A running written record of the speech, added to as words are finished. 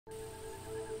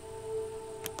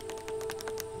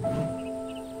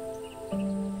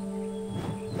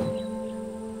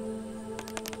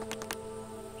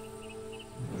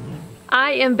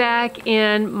I am back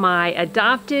in my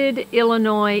adopted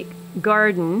Illinois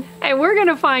garden, and we're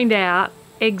gonna find out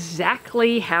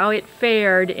exactly how it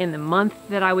fared in the month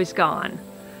that I was gone.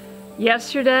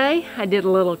 Yesterday, I did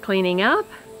a little cleaning up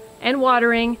and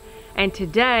watering, and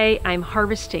today I'm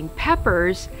harvesting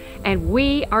peppers, and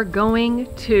we are going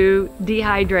to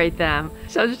dehydrate them.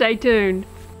 So stay tuned.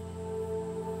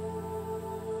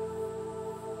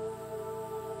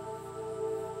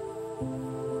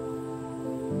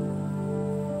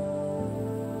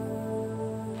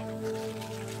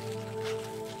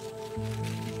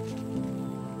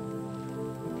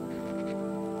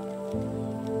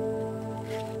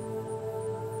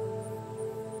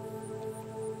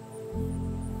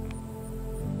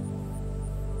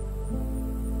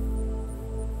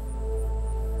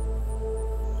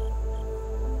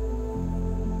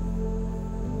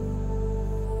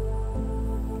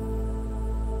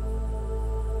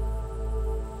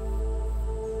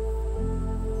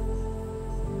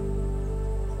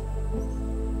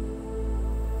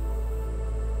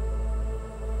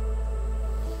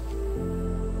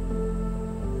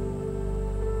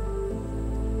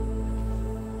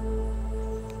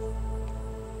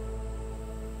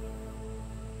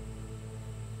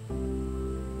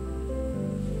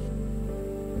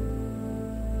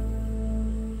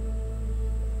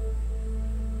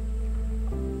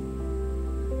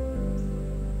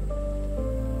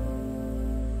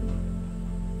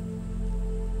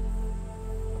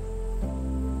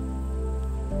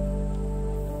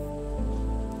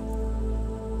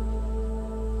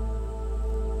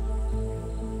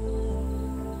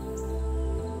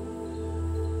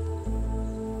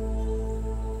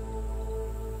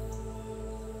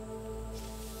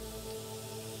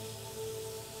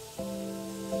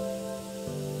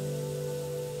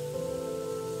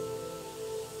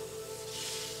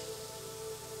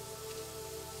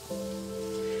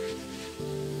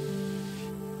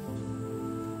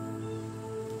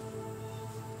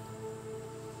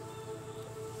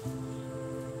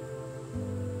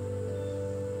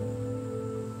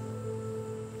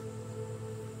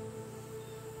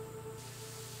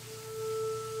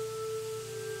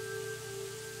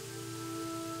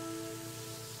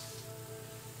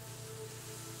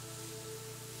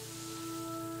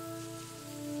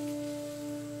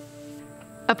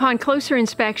 Upon closer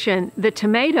inspection, the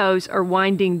tomatoes are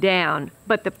winding down,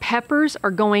 but the peppers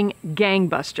are going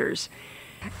gangbusters.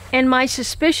 And my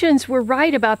suspicions were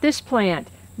right about this plant.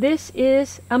 This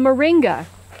is a moringa.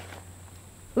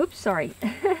 Oops, sorry.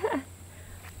 Let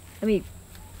me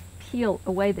peel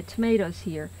away the tomatoes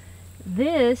here.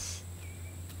 This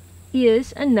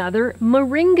is another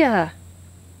moringa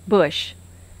bush,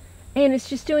 and it's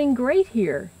just doing great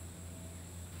here.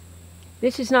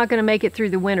 This is not going to make it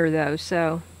through the winter though,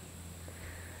 so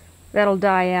that'll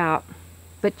die out.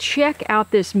 But check out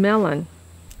this melon.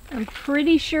 I'm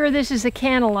pretty sure this is a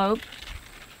cantaloupe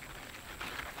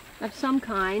of some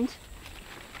kind.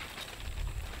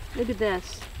 Look at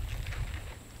this.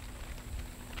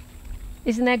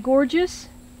 Isn't that gorgeous?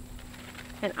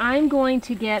 And I'm going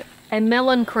to get a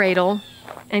melon cradle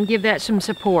and give that some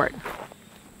support.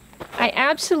 I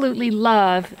absolutely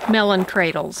love melon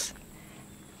cradles.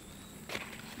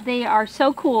 They are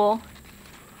so cool,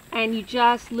 and you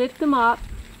just lift them up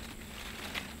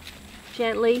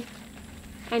gently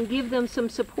and give them some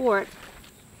support,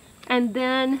 and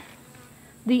then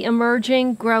the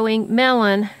emerging, growing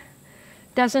melon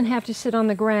doesn't have to sit on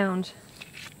the ground.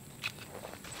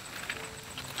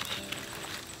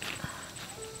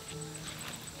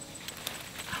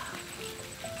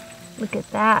 Look at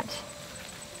that.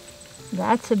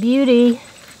 That's a beauty.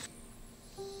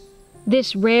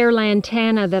 This rare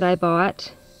lantana that I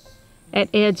bought at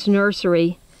Ed's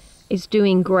nursery is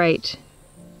doing great.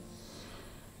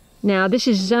 Now this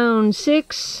is zone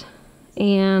 6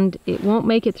 and it won't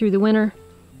make it through the winter,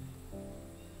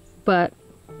 but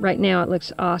right now it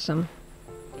looks awesome.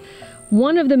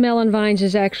 One of the melon vines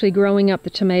is actually growing up the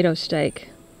tomato stake.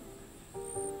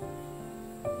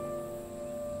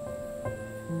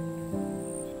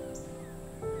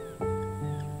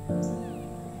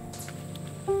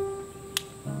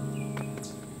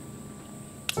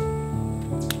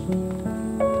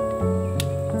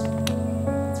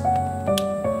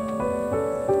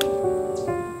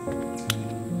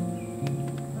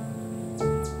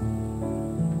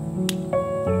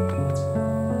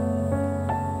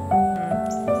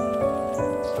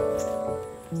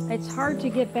 It's hard to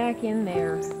get back in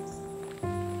there.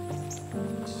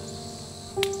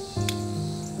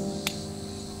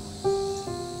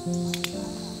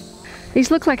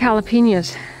 These look like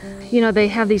jalapenos. You know, they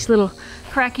have these little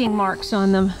cracking marks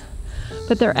on them,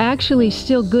 but they're actually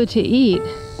still good to eat.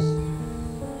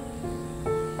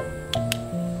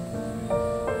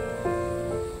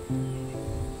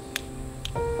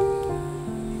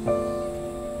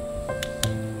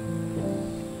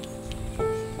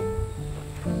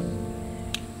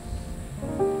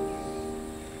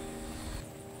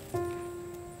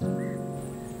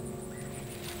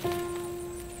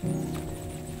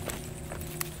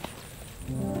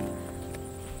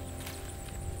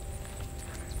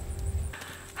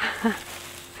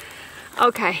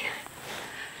 Okay,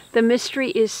 the mystery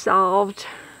is solved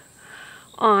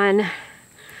on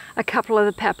a couple of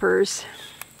the peppers,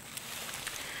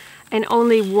 and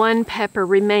only one pepper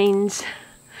remains.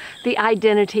 The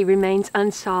identity remains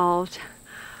unsolved.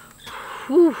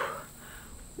 Whew.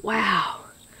 Wow.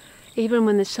 Even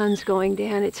when the sun's going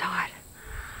down, it's hot.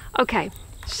 Okay,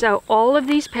 so all of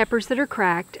these peppers that are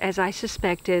cracked, as I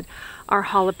suspected, are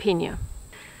jalapeno.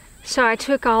 So I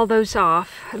took all those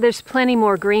off. There's plenty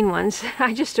more green ones.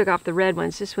 I just took off the red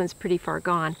ones. This one's pretty far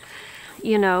gone.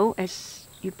 You know, as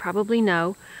you probably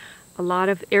know, a lot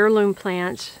of heirloom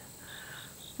plants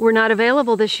were not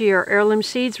available this year. Heirloom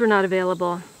seeds were not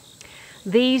available.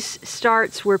 These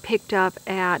starts were picked up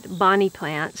at Bonnie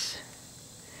Plants.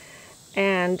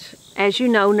 And as you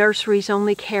know, nurseries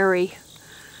only carry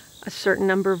a certain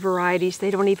number of varieties.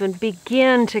 They don't even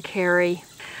begin to carry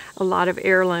a lot of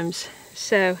heirlooms.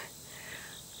 So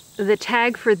the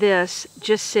tag for this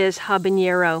just says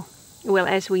habanero. Well,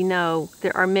 as we know,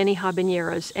 there are many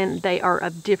habaneros and they are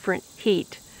of different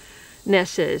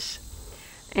heatnesses.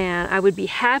 And I would be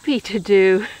happy to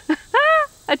do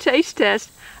a taste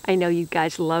test. I know you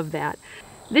guys love that.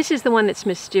 This is the one that's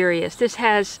mysterious. This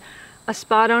has a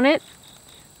spot on it.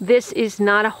 This is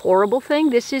not a horrible thing.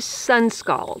 This is sun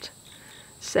scald.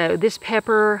 So this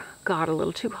pepper got a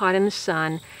little too hot in the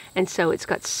sun, and so it's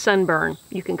got sunburn.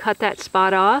 You can cut that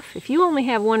spot off. If you only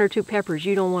have 1 or 2 peppers,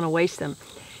 you don't want to waste them.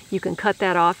 You can cut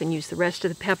that off and use the rest of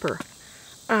the pepper.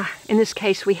 In this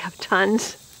case, we have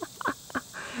tons.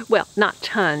 Well, not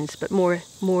tons, but more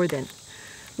than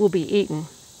will be eaten.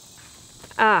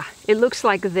 It looks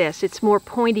like this. It's more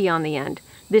pointy on the end.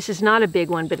 This is not a big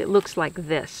one, but it looks like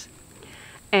this.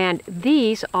 And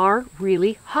these are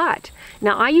really hot.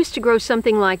 Now, I used to grow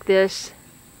something like this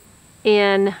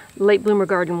in Late Bloomer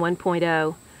Garden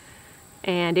 1.0,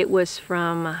 and it was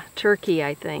from Turkey,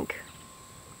 I think.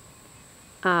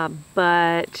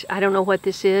 But I don't know what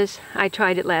this is. I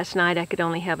tried it last night. I could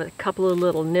only have a couple of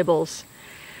little nibbles.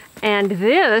 And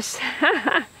this,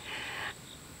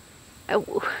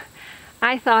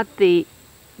 I thought the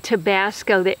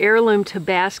Tabasco, the heirloom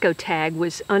Tabasco tag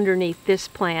was underneath this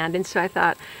plant, and so I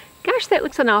thought, gosh, that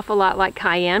looks an awful lot like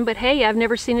cayenne, but hey, I've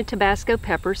never seen a Tabasco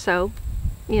pepper, so,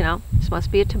 you know, this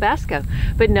must be a Tabasco.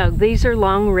 But no, these are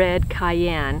long red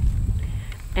cayenne,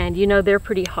 and you know, they're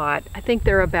pretty hot. I think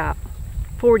they're about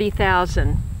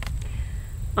 40,000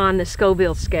 on the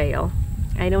Scoville scale.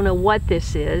 I don't know what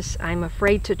this is. I'm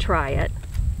afraid to try it.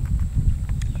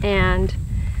 And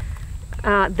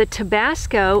the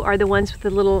Tabasco are the ones with the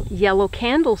little yellow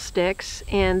candlesticks,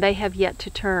 and they have yet to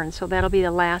turn, so that'll be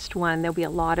the last one. There'll be a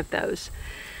lot of those.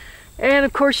 And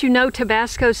of course, you know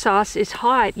Tabasco sauce is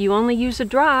hot. You only use a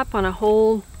drop on a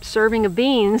whole serving of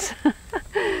beans.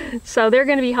 So they're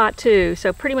going to be hot too.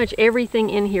 So pretty much everything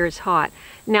in here is hot.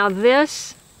 Now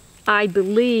this, I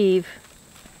believe,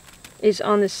 is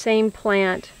on the same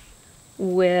plant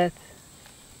with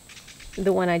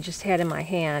the one I just had in my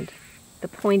hand, the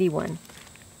pointy one.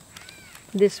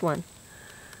 This one.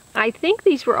 I think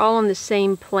these were all on the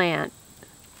same plant,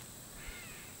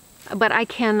 but I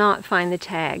cannot find the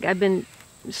tag. I've been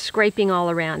scraping all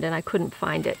around and I couldn't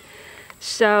find it.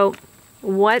 So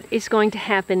what is going to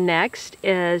happen next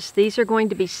is these are going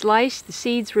to be sliced, the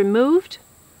seeds removed,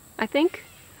 I think,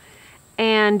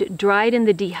 and dried in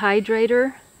the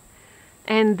dehydrator.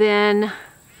 And then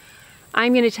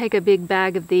I'm going to take a big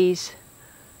bag of these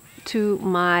to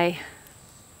my,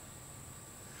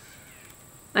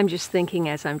 I'm just thinking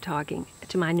as I'm talking,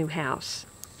 to my new house.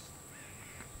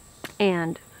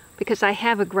 And because I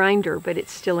have a grinder, but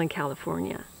it's still in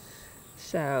California.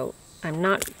 So I'm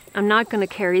not going to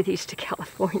carry these to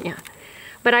California.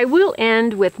 But I will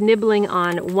end with nibbling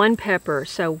on one pepper.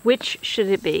 So which should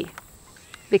it be?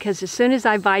 Because as soon as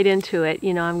I bite into it,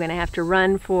 you know, I'm going to have to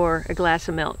run for a glass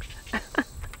of milk.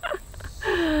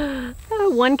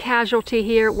 One casualty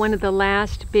here, one of the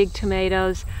last big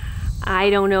tomatoes. I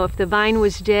don't know if the vine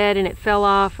was dead and it fell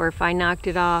off or if I knocked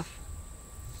it off.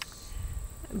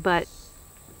 But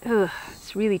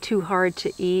it's really too hard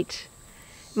to eat.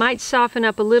 Might soften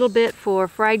up a little bit for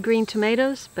fried green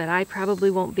tomatoes, but I probably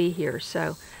won't be here.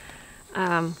 So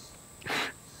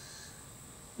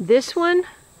this one,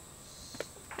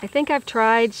 I think I've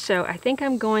tried, so I think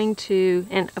I'm going to,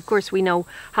 and of course we know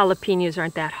jalapenos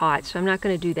aren't that hot, so I'm not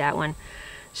going to do that one.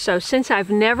 So since I've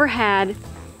never had,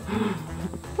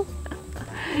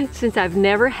 since I've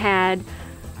never had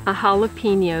a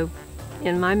jalapeno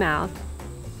in my mouth,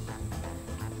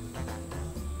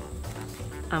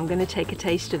 I'm going to take a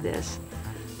taste of this.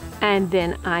 And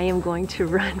then I am going to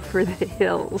run for the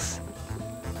hills.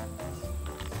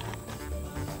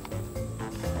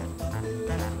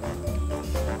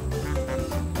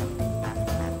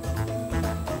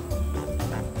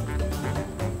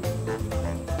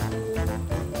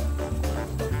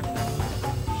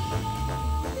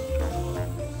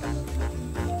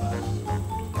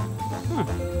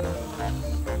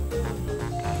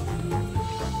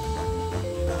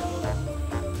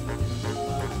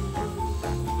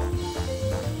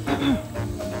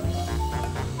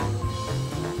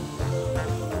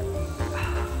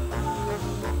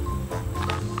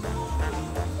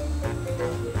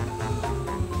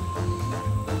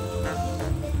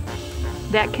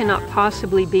 That cannot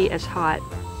possibly be as hot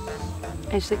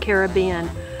as the Caribbean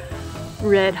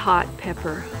red hot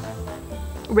pepper,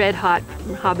 red hot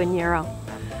habanero.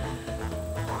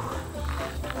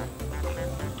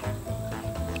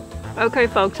 Okay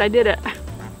folks, I did it.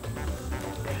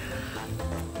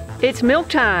 It's milk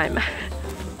time.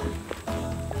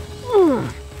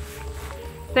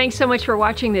 Thanks so much for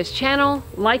watching this channel,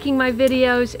 liking my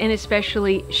videos, and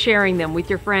especially sharing them with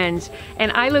your friends. And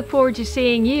I look forward to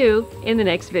seeing you in the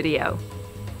next video.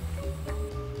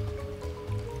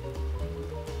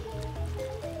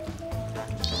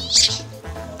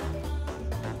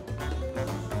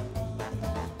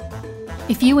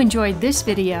 If you enjoyed this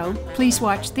video, please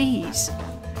watch these.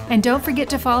 And don't forget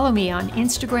to follow me on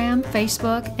Instagram,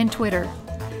 Facebook, and Twitter.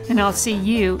 And I'll see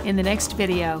you in the next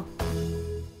video.